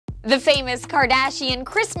The famous Kardashian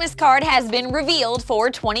Christmas card has been revealed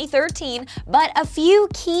for 2013, but a few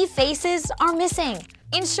key faces are missing.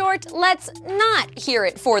 In short, let's not hear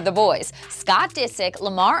it for the boys. Scott Disick,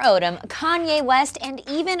 Lamar Odom, Kanye West, and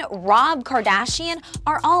even Rob Kardashian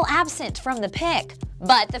are all absent from the pic.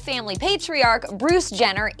 But the family patriarch, Bruce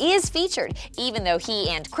Jenner, is featured, even though he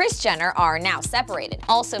and Kris Jenner are now separated.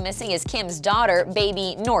 Also missing is Kim's daughter,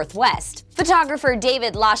 baby Northwest. Photographer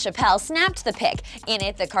David LaChapelle snapped the pic. In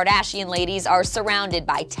it, the Kardashian ladies are surrounded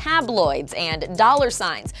by tabloids and dollar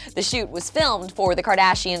signs. The shoot was filmed for the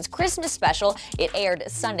Kardashians' Christmas special. It aired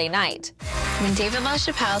Sunday night. When David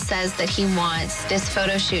LaChapelle says that he wants this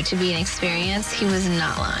photo shoot to be an experience, he was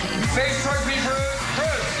not lying. Face toward me,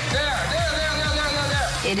 Bruce. There.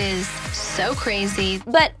 It is so crazy.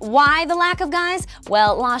 But why the lack of guys?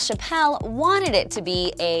 Well, LaChapelle wanted it to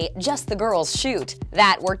be a just the girls shoot.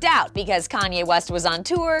 That worked out because Kanye West was on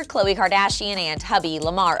tour, Khloe Kardashian and hubby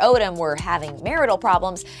Lamar Odom were having marital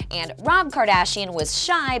problems, and Rob Kardashian was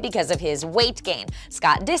shy because of his weight gain.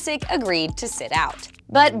 Scott Disick agreed to sit out.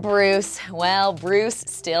 But Bruce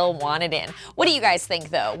still wanted in. What do you guys think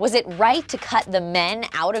though? Was it right to cut the men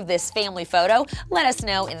out of this family photo? Let us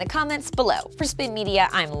know in the comments below. For Spin Media,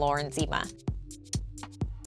 I'm Lauren Zima.